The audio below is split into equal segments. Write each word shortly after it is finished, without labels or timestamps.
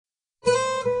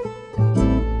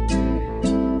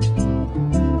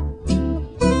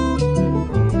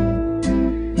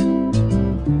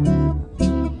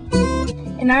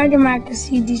our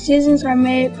democracy, decisions are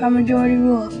made by majority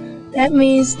rule. That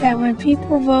means that when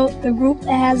people vote, the group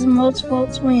that has the most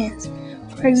votes wins.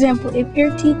 For example, if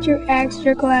your teacher asks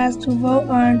your class to vote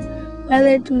on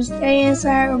whether to stay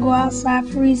inside or go outside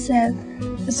for recess,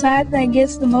 the side that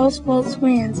gets the most votes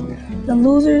wins. The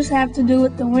losers have to do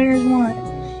what the winners want.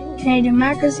 In a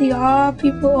democracy, all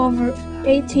people over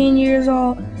 18 years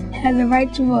old have the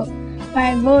right to vote.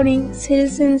 By voting,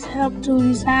 citizens help to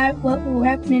decide what will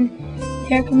happen in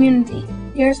their community,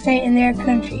 their state, and their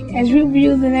country. As we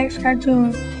view the next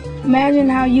cartoon, imagine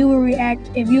how you would react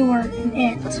if you were an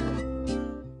ant.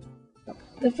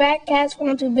 The fat cats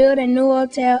want to build a new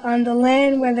hotel on the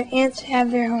land where the ants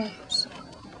have their homes.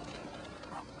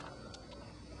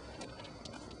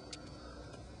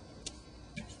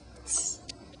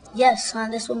 Yes,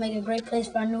 son, this will make a great place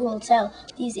for our new hotel.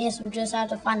 These ants will just have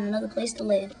to find another place to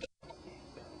live.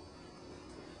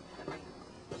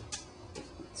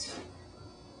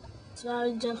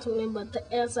 Sorry, gentlemen, but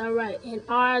the ants are right. In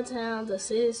our town, the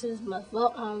citizens must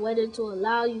vote on whether to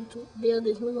allow you to build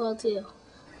this new hotel.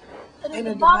 In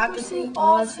a democracy,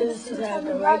 all citizens have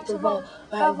the right to vote.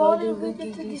 By voting, we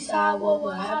get to decide what will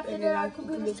happen in our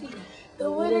community. The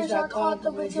winners are called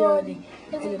the majority.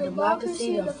 In a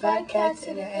democracy, the fat cats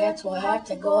and the ants will have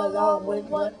to go along with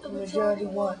what the majority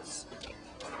wants.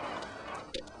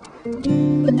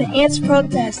 But the ants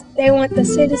protest. They want the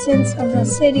citizens of the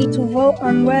city to vote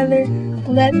on whether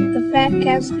to let the fat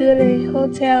cats build a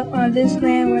hotel on this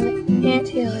land where the ant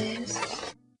hill is.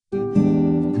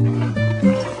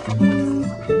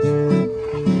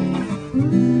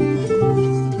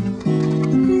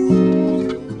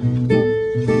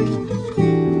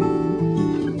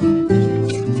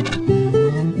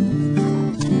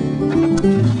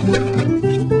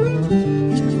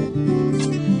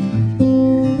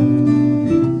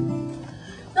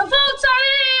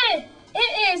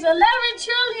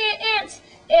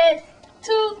 And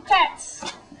 2 cats.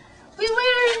 We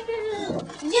win!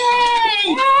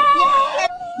 Yay!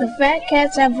 The fat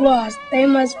cats have lost. They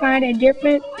must find a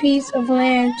different piece of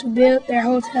land to build their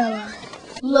hotel on.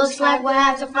 Looks like we'll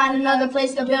have to find another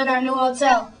place to build our new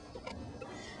hotel.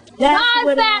 That's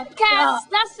what fat cats.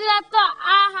 That's what I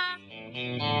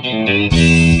thought.